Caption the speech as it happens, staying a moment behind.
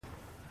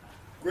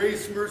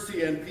Grace,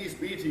 mercy, and peace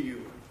be to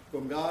you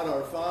from God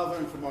our Father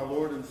and from our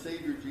Lord and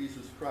Savior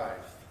Jesus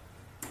Christ.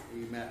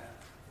 Amen.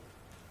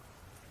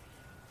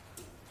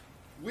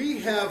 We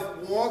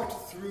have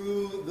walked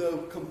through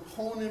the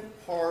component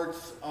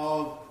parts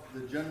of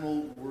the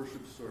general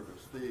worship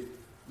service, the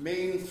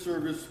main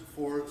service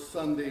for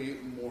Sunday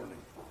morning,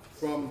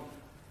 from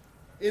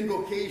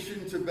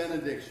invocation to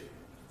benediction.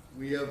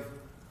 We have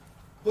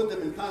put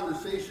them in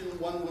conversation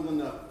one with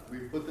another.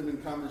 We've put them in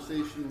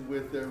conversation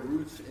with their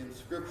roots in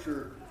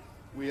Scripture.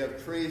 We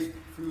have traced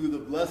through the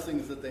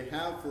blessings that they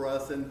have for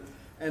us, and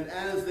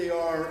as they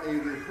are a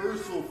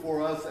rehearsal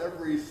for us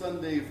every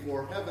Sunday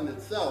for heaven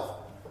itself,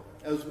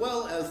 as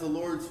well as the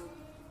Lord's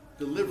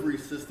delivery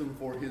system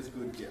for his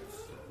good gifts.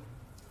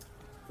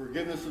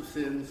 Forgiveness of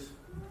sins,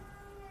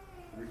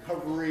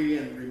 recovery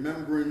and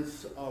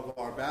remembrance of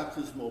our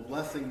baptismal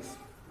blessings,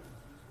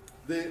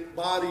 the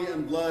body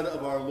and blood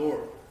of our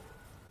Lord,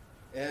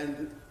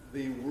 and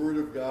the Word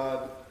of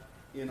God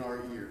in our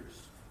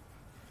ears.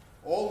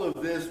 All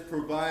of this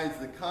provides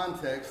the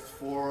context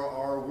for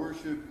our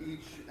worship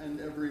each and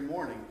every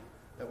morning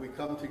that we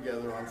come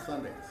together on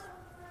Sundays.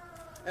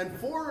 And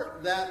for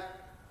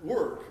that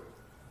work,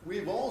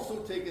 we've also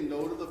taken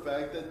note of the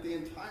fact that the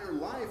entire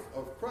life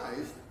of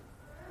Christ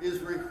is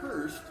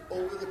rehearsed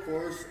over the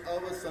course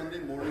of a Sunday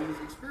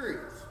morning's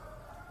experience.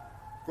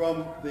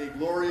 From the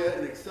Gloria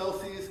in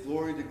Excelsis,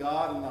 glory to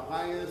God in the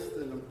highest,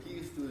 and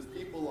peace to his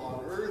people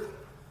on earth,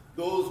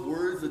 those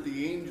words that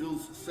the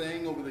angels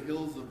sang over the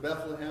hills of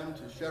Bethlehem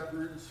to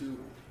shepherds who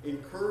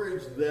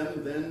encouraged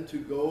them then to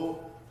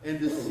go and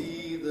to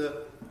see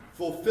the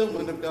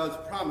fulfillment of God's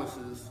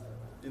promises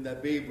in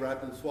that babe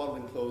wrapped in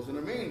swaddling clothes in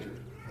a manger.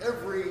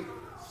 Every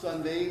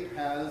Sunday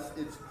has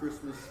its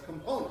Christmas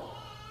component.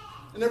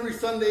 And every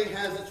Sunday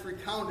has its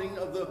recounting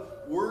of the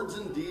words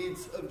and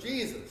deeds of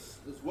Jesus,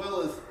 as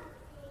well as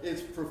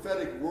its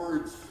prophetic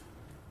words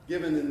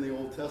given in the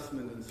Old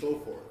Testament and so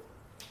forth.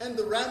 And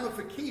the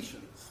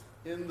ramifications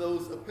in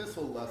those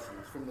epistle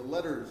lessons from the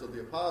letters of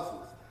the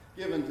apostles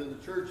given to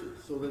the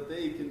churches so that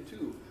they can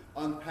too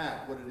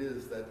unpack what it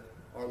is that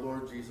our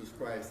Lord Jesus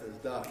Christ has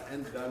done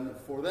and done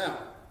for them.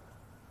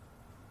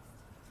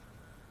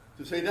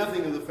 To say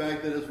nothing of the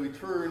fact that as we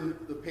turn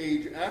the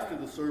page after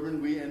the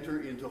sermon, we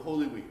enter into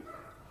Holy Week.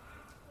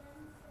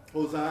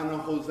 Hosanna,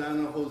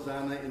 Hosanna,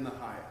 Hosanna in the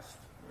highest.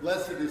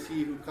 Blessed is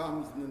he who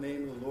comes in the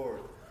name of the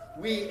Lord.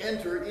 We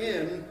enter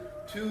in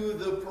to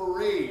the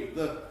parade,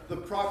 the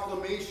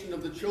proclamation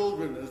of the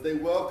children as they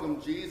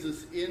welcome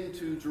Jesus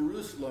into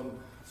Jerusalem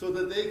so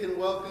that they can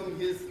welcome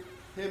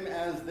him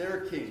as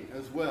their king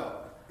as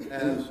well,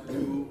 as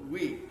do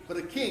we. But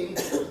a king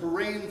who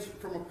reigns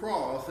from a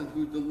cross and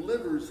who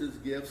delivers his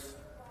gifts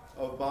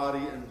of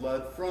body and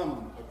blood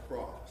from a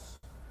cross.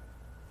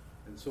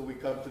 And so we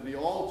come to the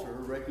altar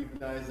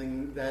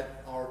recognizing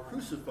that our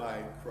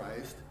crucified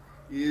Christ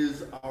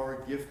is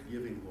our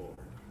gift-giving Lord.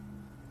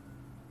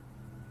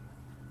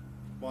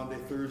 Maundy,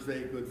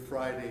 Thursday, Good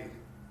Friday,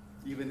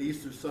 even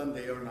Easter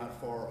Sunday are not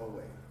far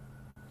away.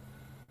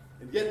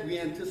 And yet we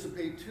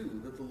anticipate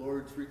too that the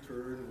Lord's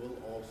return will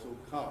also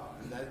come,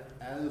 and that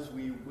as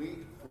we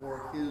wait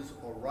for his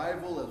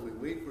arrival, as we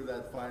wait for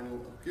that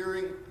final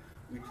appearing,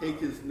 we take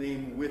his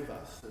name with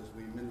us as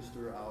we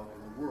minister out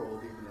in the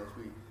world, even as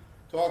we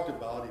talked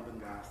about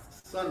even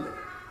last Sunday.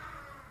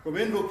 From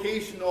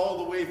invocation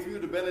all the way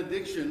through to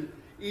benediction,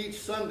 each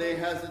Sunday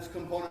has its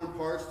component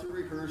parts to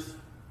rehearse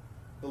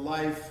the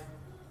life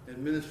and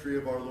ministry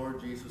of our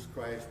Lord Jesus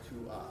Christ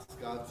to us,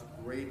 God's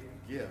great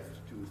gift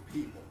to his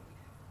people.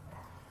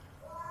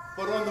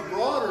 But on the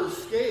broader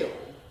scale,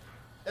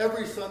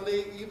 every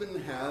Sunday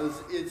even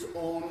has its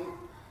own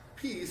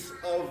piece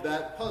of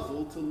that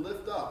puzzle to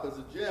lift up as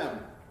a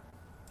gem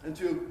and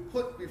to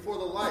put before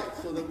the light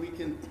so that we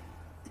can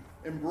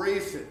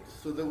embrace it,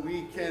 so that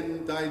we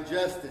can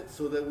digest it,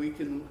 so that we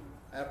can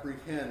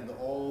apprehend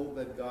all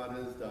that God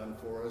has done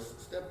for us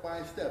step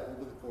by step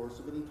over the course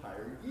of an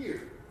entire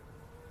year.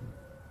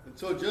 And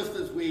so just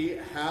as we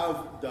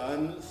have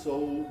done, so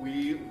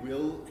we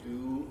will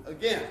do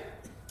again.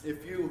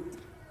 If you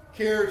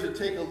care to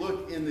take a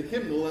look in the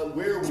hymnal at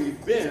where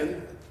we've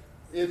been,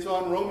 it's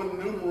on Roman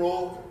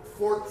numeral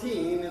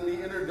 14 in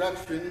the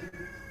introduction,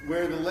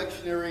 where the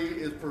lectionary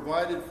is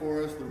provided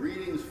for us, the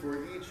readings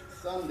for each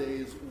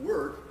Sunday's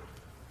work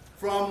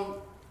from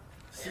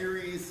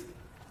Series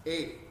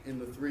A in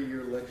the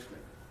 3-year lectionary.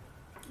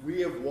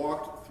 We have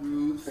walked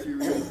through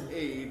Series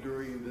A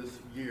during this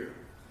year.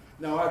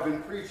 Now, I've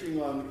been preaching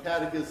on the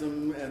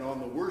catechism and on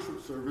the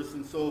worship service,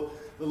 and so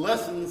the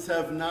lessons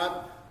have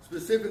not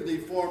specifically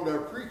formed our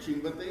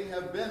preaching, but they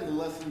have been the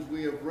lessons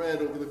we have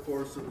read over the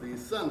course of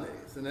these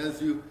Sundays. And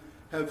as you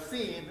have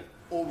seen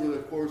over the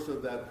course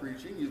of that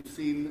preaching, you've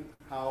seen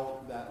how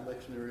that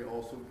lectionary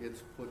also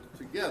gets put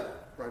together,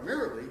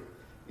 primarily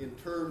in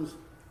terms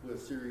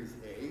with Series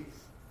A,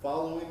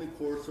 following the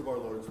course of our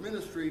Lord's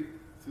ministry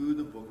through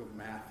the book of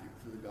Matthew,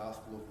 through the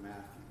Gospel of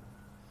Matthew.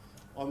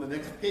 On the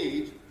next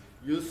page,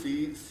 you'll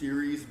see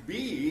Series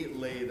B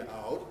laid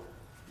out,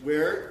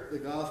 where the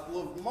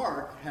Gospel of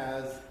Mark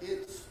has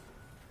its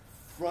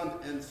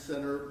front and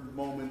center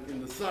moment in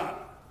the sun.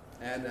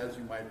 And as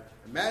you might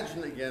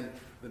imagine, again,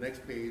 the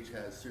next page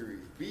has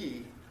Series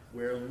B,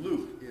 where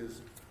Luke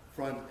is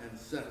front and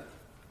center.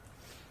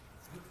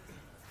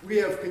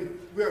 We are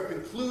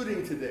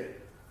concluding today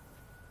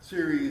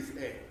Series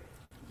A.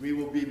 We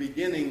will be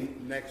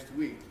beginning next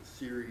week,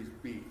 Series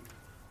B.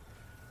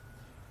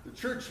 The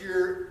church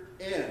year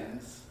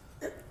ends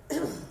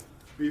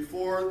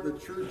before the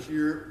church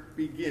year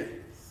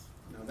begins.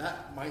 Now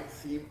that might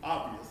seem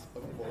obvious,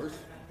 of course.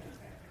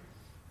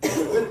 But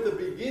with the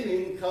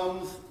beginning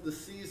comes the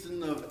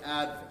season of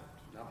Advent.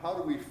 Now how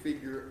do we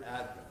figure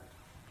Advent?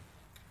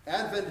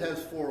 Advent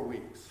has 4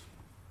 weeks.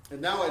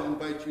 And now I'd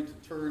invite you to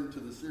turn to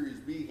the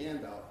Series B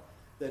handout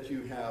that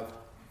you have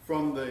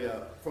from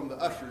the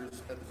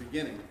ushers at the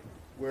beginning,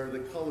 where the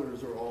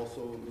colors are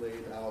also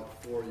laid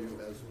out for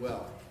you as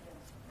well.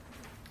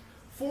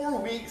 4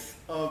 weeks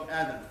of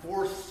Advent,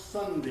 4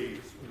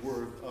 Sundays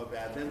worth of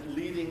Advent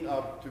leading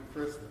up to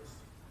Christmas.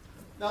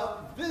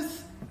 Now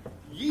this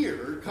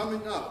year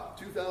coming up,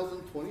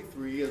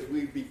 2023, as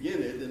we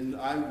begin it, and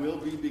I will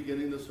be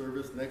beginning the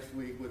service next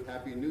week with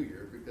Happy New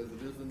Year because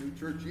it is the new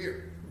church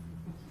year.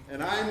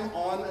 And I'm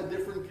on a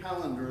different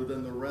calendar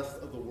than the rest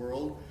of the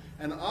world,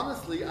 and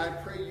honestly, I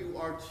pray you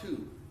are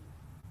too.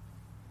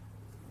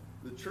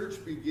 The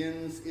church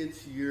begins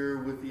its year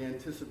with the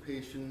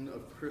anticipation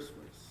of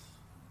Christmas.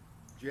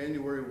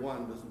 January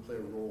 1 doesn't play a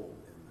role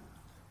in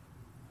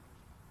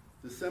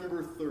that.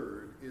 December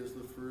 3rd is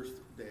the first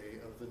day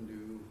of the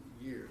new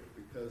year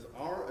because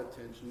our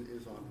attention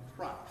is on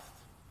Christ.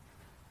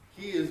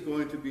 He is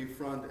going to be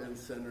front and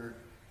center.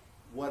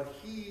 What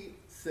he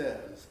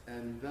says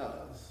and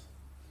does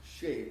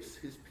shapes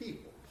his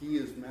people. He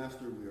is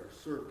master, we are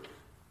servant.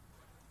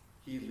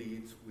 He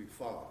leads, we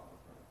follow.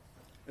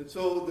 And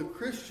so the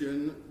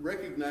Christian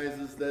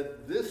recognizes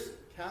that this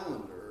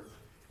calendar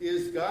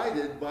is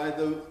guided by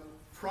the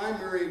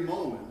primary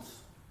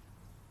moments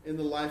in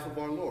the life of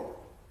our Lord,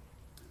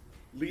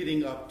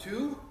 leading up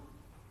to,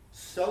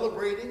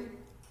 celebrating,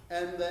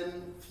 and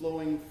then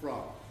flowing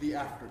from the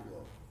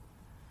afterglow.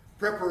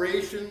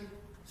 Preparation,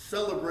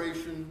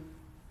 celebration,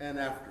 and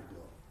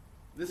afterglow.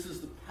 This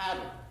is the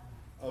pattern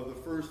of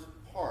the first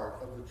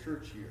part of the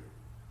church year.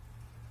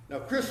 Now,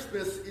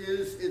 Christmas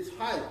is its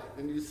highlight,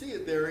 and you see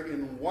it there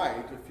in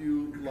white, a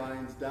few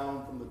lines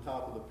down from the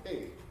top of the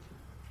page.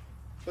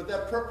 But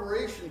that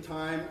preparation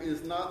time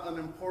is not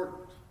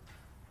unimportant.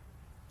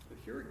 But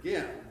here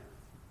again,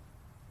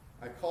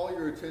 I call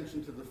your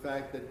attention to the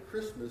fact that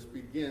Christmas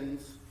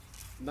begins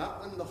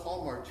not when the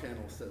Hallmark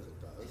Channel says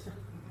it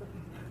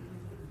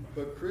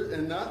does,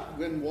 and not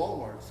when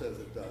Walmart says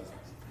it does,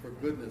 for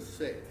goodness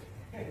sake.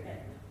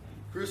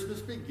 Christmas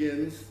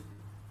begins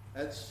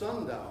at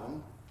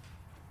sundown,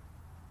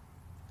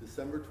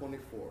 December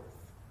 24th,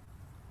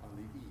 on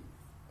the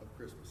eve of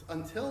Christmas.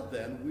 Until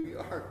then, we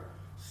are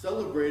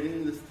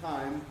celebrating this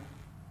time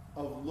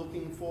of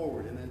looking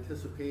forward in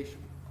anticipation.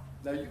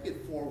 Now, you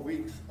get 4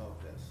 weeks of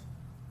this.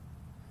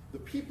 The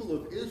people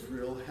of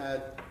Israel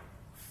had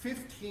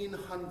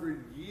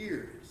 1,500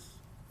 years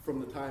from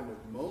the time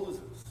of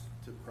Moses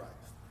to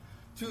Christ.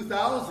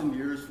 2,000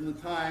 years from the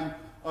time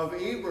of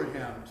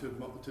Abraham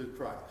to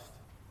Christ.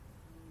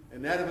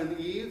 And Adam and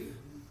Eve,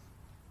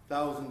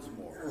 thousands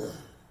more.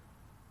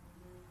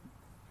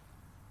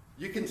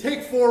 You can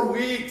take 4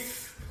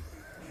 weeks,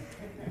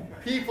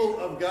 people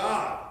of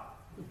God.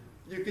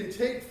 You can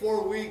take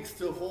 4 weeks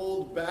to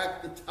hold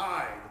back the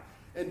tide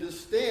and to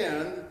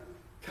stand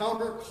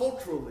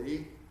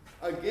counterculturally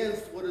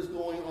against what is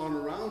going on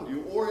around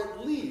you, or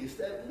at least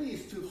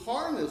to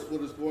harness what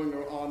is going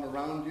on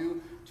around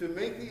you, to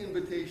make the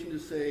invitation to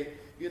say,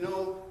 you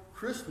know,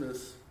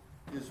 Christmas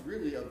is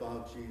really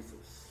about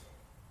Jesus.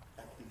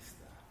 At least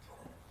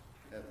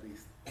that. At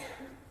least that.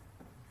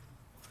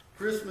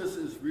 Christmas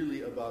is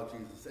really about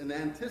Jesus. And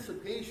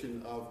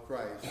anticipation of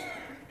Christ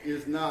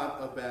is not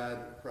a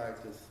bad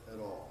practice at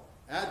all.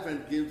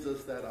 Advent gives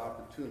us that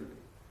opportunity.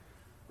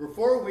 For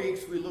 4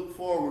 weeks, we look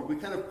forward. We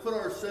kind of put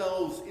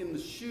ourselves in the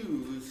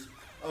shoes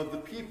of the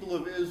people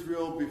of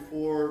Israel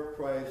before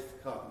Christ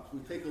comes. We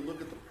take a look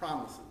at the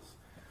promises.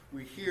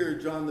 We hear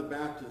John the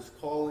Baptist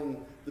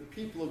calling the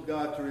people of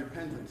God to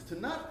repentance, to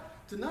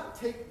not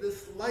take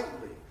this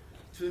lightly,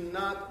 to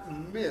not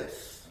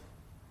miss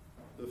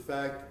the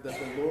fact that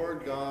the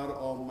Lord God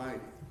Almighty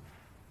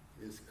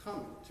is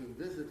coming to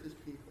visit his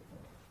people,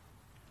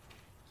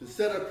 to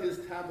set up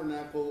his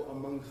tabernacle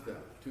amongst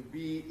them, to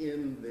be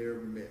in their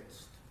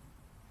midst.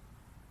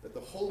 That the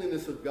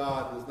holiness of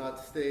God does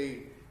not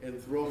stay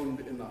enthroned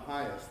in the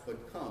highest,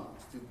 but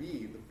comes to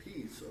be the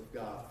peace of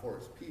God for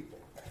his people.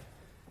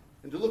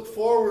 And to look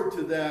forward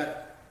to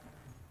that,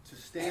 to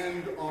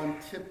stand on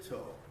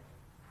tiptoe,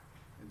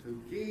 and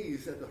to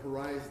gaze at the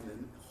horizon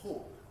and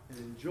hope and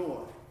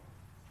enjoy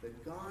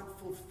that God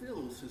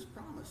fulfills his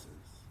promises.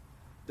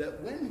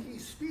 That when he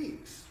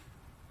speaks,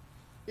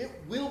 it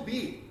will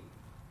be.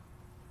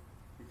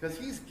 Because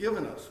he's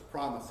given us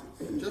promises,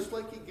 just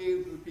like he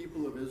gave to the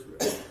people of Israel.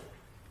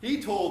 He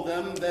told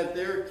them that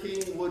their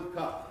king would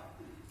come,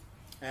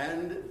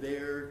 and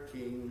their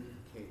king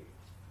came.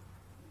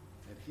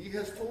 he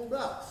has told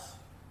us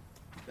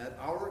that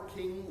our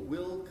King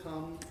will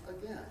come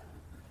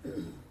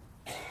again.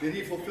 Did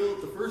he fulfill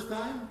it the first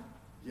time?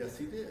 Yes,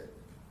 he did.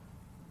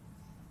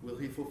 Will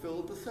he fulfill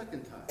it the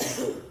second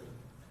time?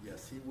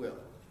 Yes, he will.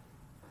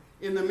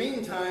 In the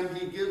meantime,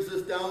 he gives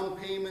us down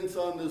payments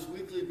on this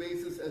weekly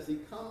basis as he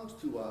comes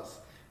to us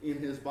in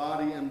his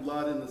body and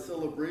blood in the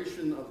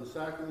celebration of the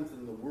sacraments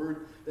and the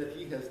word that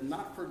he has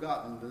not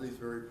forgotten these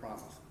very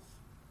promises.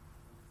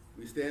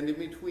 We stand in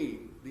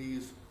between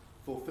these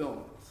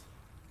fulfillments,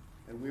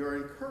 and we are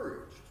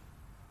encouraged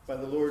by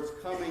the Lord's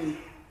coming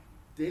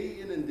day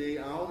in and day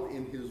out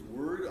in his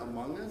word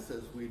among us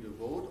as we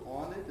devote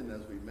on it and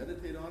as we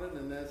meditate on it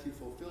and as he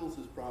fulfills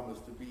his promise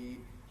to be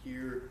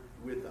here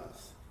with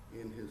us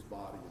in his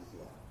body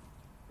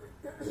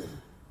and blood.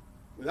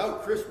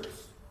 Without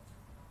Christmas,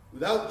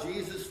 without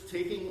Jesus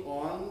taking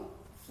on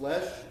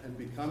flesh and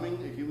becoming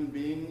a human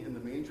being in the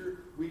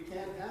manger, we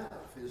can't have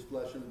his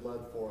flesh and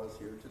blood for us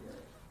here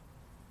today.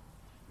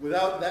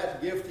 Without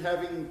that gift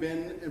having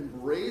been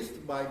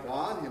embraced by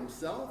God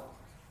himself,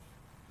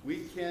 we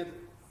can't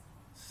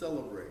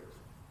celebrate.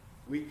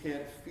 We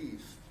can't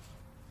feast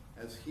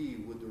as he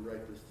would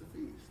direct us to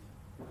feast.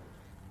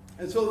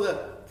 And so the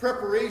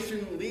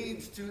preparation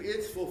leads to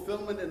its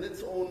fulfillment in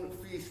its own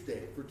feast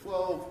day. For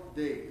 12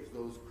 days,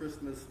 those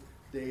Christmas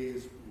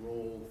days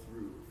roll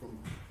through. From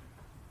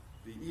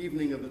the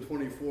evening of the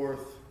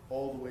 24th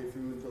all the way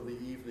through until the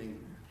evening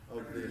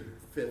of the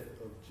 5th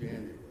of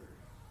January.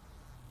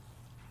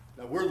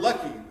 Now we're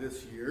lucky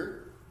this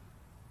year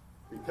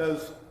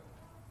because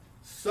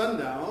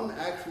sundown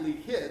actually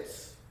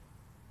hits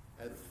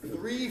at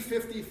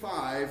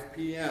 3:55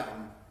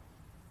 p.m.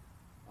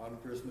 on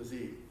Christmas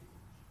Eve.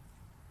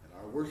 And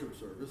our worship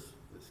service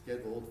is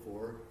scheduled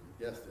for,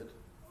 you guessed it,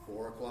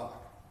 4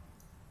 o'clock.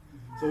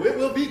 So it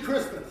will be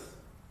Christmas.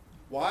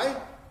 Why?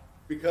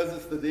 Because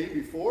it's the day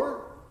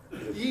before.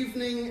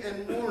 Evening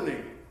and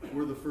morning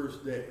were the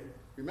first day.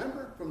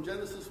 Remember from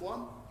Genesis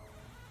 1?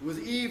 It was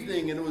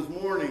evening and it was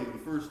morning the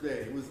first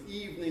day. It was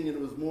evening and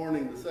it was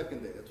morning the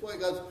second day. That's why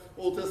God's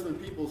Old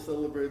Testament people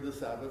celebrated the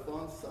Sabbath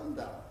on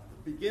sundown.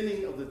 The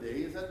beginning of the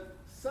day is at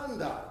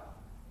sundown.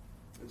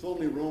 It's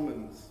only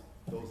Romans,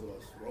 those of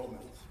us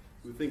Romans,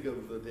 who think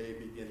of the day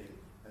beginning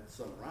at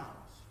sunrise.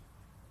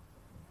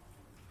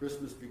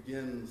 Christmas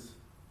begins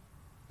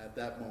at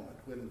that moment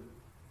when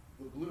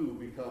the blue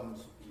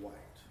becomes white.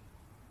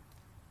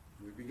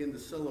 We begin to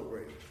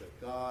celebrate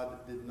that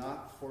God did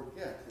not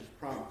forget his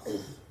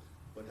promises,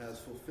 but has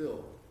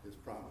fulfilled his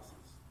promises.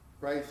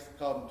 Christ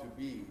come to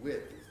be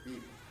with his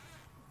people.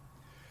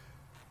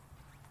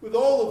 With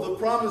all of the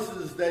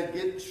promises that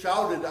get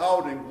shouted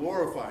out and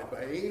glorified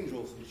by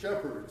angels and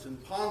shepherds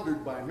and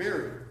pondered by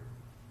Mary,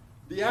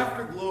 the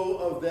afterglow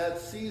of that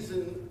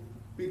season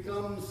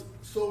becomes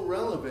so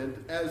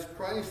relevant as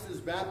Christ is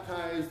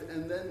baptized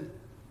and then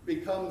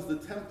becomes the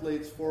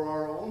templates for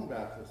our own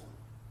baptism.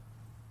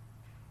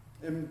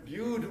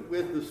 Imbued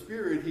with the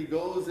Spirit, he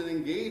goes and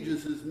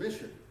engages his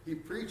mission. He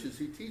preaches,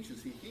 he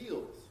teaches, he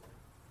heals.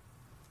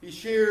 He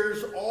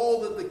shares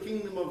all that the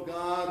kingdom of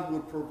God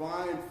would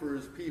provide for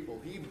his people.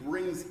 He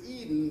brings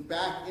Eden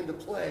back into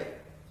play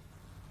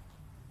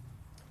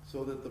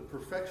so that the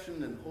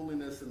perfection and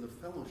holiness and the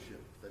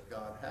fellowship that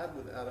God had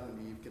with Adam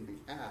and Eve can be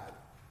had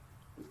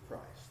with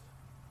Christ.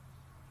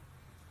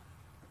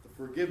 The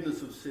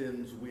forgiveness of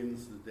sins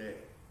wins the day.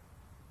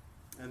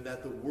 And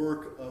that the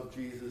work of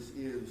Jesus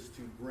is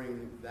to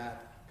bring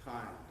that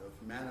kind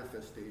of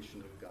manifestation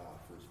of God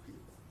for his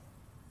people.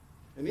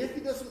 And yet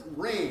he doesn't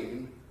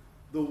reign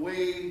the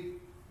way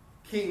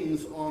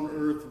kings on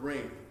earth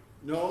reign.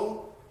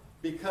 No,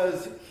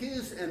 because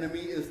his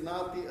enemy is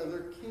not the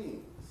other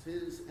kings.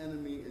 His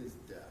enemy is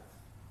death.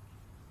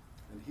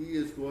 And he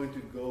is going to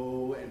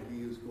go and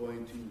he is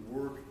going to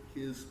work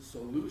his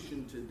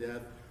solution to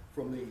death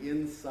from the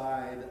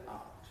inside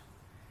out.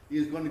 He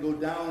is going to go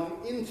down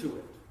into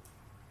it.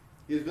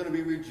 He is going to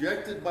be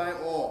rejected by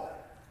all,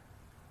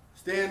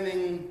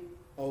 standing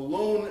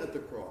alone at the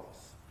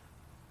cross.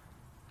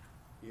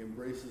 He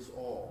embraces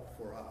all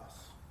for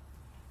us.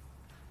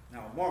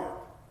 Now, Mark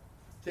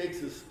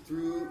takes us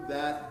through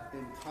that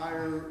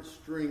entire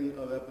string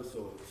of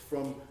episodes,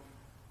 from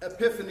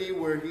Epiphany,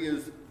 where he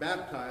is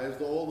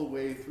baptized, all the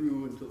way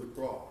through into the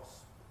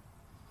cross.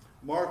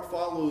 Mark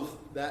follows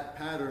that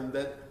pattern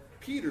that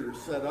Peter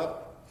set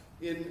up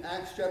in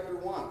Acts chapter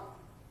 1,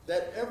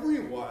 that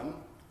everyone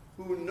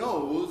who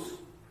knows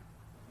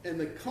in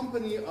the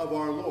company of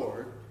our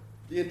Lord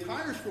the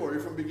entire story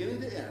from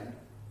beginning to end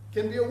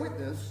can be a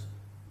witness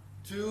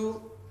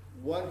to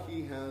what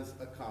he has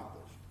accomplished.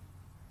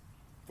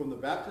 From the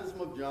baptism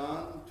of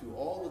John to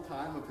all the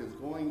time of his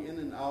going in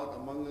and out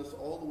among us,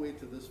 all the way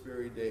to this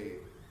very day,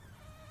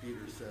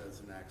 Peter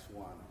says in Acts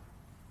 1,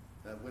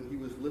 that when he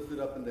was lifted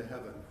up into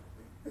heaven,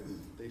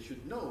 they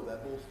should know that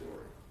whole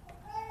story.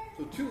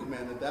 So 2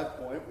 men at that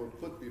point were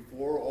put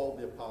before all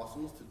the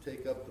apostles to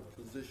take up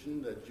the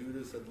position that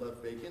Judas had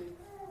left vacant.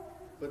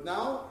 But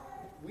now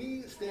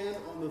we stand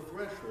on the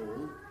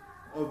threshold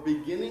of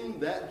beginning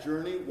that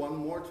journey one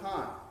more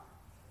time.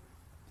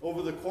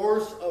 Over the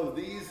course of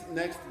these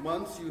next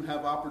months, you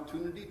have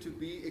opportunity to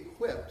be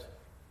equipped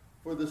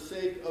for the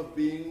sake of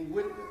being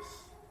witness,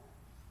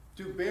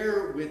 to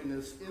bear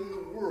witness in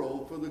the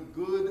world for the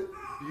good,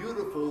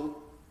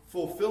 beautiful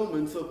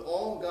fulfillments of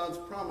all God's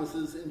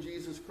promises in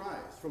Jesus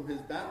Christ, from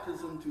his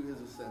baptism to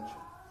his ascension.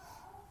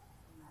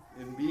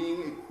 In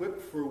being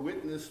equipped for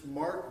witness,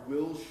 Mark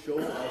will show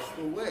us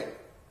the way.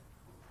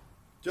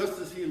 Just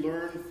as he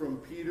learned from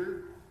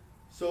Peter,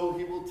 so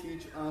he will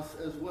teach us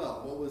as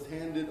well. What was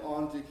handed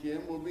on to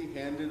him will be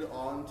handed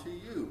on to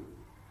you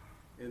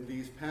in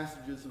these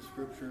passages of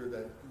Scripture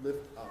that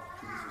lift up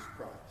Jesus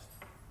Christ.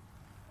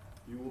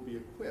 You will be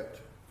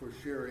equipped for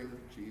sharing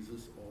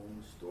Jesus'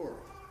 own story.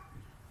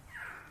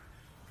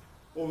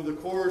 Over the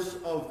course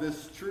of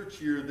this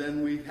church year,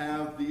 then, we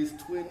have these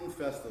twin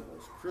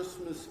festivals,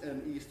 Christmas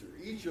and Easter,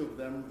 each of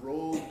them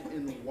robed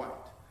in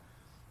white,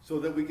 so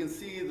that we can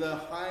see the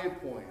high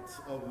points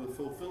of the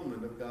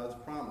fulfillment of God's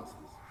promises.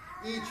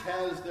 Each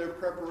has their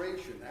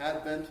preparation,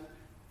 Advent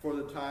for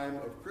the time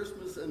of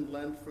Christmas and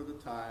Lent for the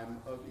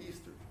time of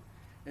Easter.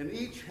 And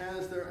each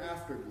has their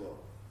afterglow.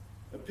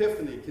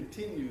 Epiphany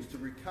continues to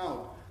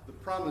recount the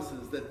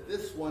promises that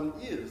this one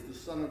is the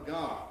Son of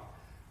God.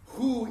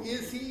 Who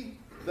is he?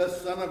 The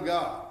Son of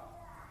God.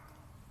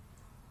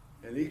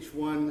 And each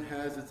one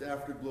has its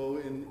afterglow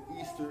in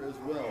Easter as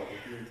well,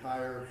 with the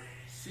entire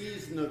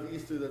season of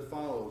Easter that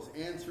follows,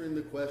 answering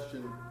the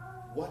question,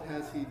 what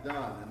has he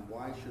done and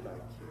why should I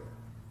care?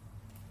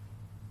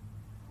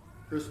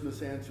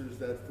 Christmas answers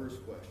that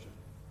first question.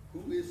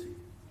 Who is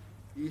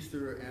he?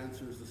 Easter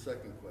answers the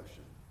second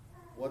question.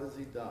 What has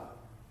he done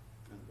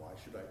and why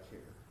should I care?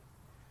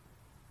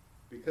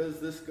 Because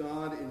this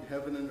God in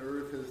heaven and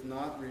earth has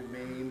not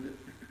remained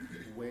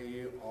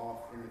way off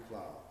in the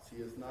clouds.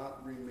 He has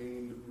not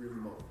remained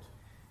remote.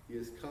 He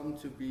has come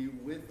to be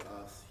with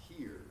us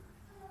here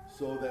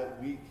so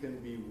that we can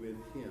be with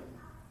him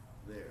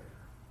there.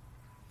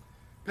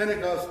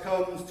 Pentecost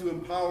comes to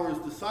empower his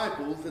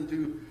disciples and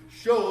to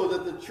show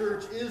that the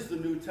church is the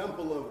new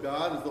temple of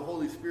God as the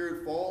Holy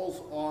Spirit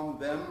falls on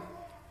them,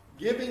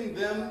 giving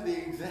them the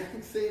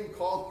exact same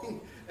calling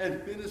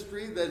and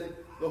ministry that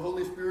the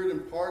Holy Spirit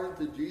imparted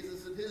to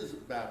Jesus at his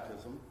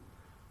baptism,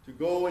 to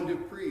go and to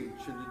preach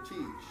and to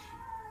teach,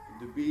 and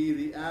to be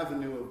the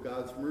avenue of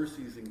God's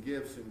mercies and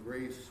gifts and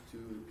grace to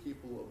the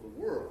people of the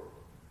world.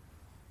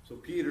 So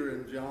Peter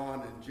and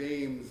John and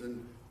James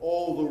and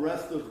all the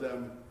rest of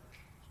them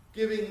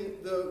giving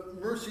the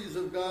mercies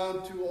of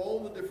God to all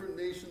the different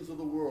nations of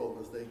the world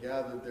as they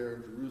gathered there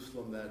in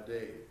Jerusalem that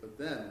day. But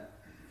then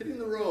hitting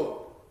the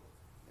road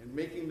and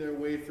making their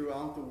way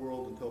throughout the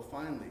world until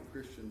finally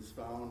Christians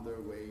found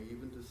their way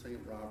even to St.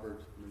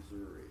 Robert,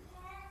 Missouri.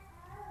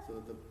 So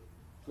that the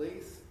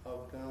place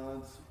of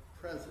God's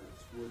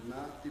presence would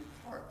not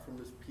depart from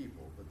his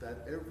people, but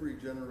that every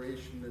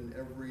generation and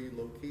every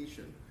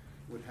location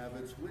would have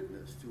its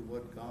witness to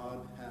what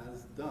God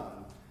has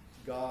done,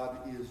 God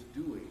is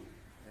doing,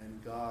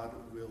 and God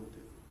will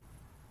do.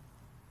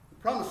 The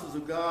promises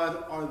of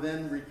God are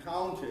then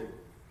recounted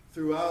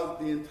throughout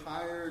the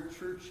entire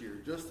church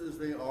year, just as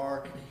they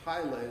are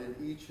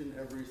highlighted each and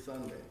every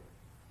Sunday.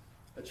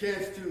 A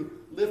chance to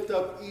lift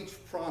up each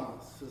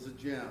promise as a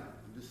gem,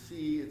 and to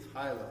see its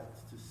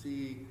highlights, to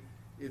see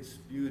its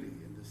beauty,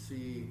 and to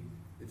see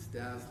its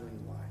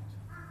dazzling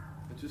light.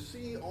 And to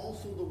see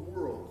also the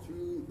world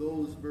through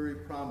those very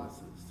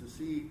promises, to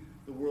see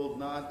the world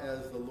not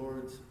as the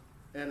Lord's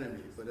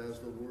enemy, but as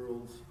the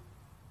world's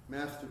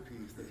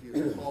masterpiece that he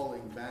is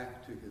calling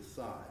back to his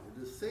side.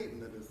 It is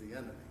Satan that is the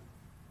enemy.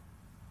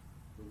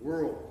 The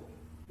world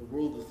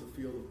is the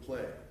field of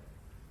play,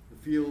 the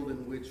field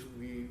in which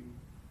we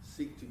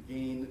seek to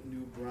gain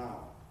new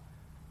ground,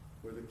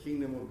 where the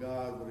kingdom of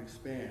God would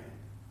expand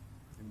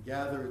and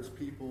gather its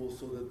people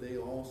so that they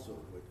also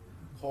would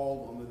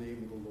call on the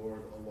name of the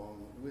Lord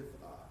along with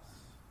us.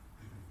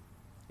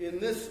 In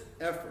this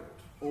effort,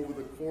 over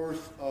the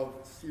course of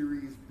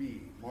Series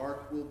B,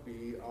 Mark will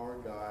be our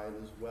guide,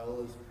 as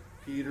well as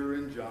Peter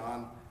and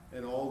John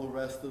and all the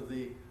rest of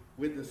the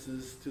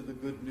witnesses to the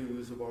good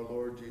news of our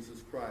Lord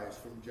Jesus Christ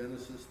from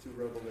Genesis to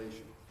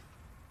Revelation.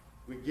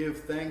 We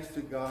give thanks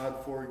to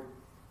God for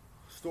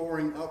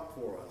storing up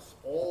for us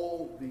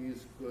all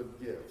these good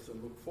gifts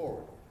and look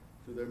forward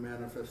to their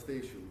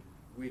manifestation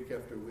week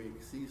after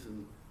week,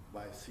 season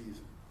by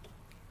season.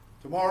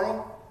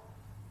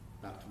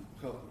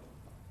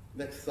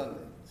 Next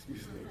Sunday,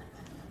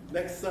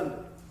 next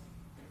Sunday,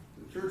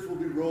 the church will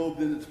be robed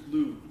in its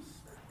blues.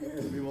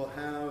 We will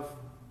have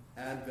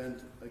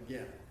Advent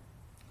again.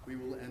 We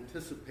will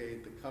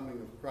anticipate the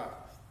coming of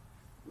Christ.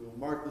 We will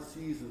mark the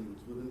seasons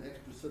with an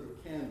extra set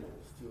of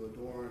candles to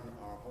adorn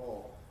our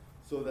hall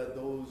so that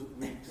those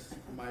weeks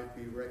might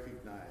be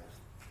recognized,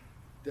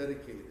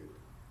 dedicated,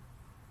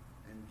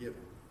 and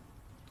given.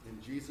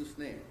 In Jesus'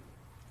 name,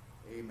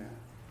 amen.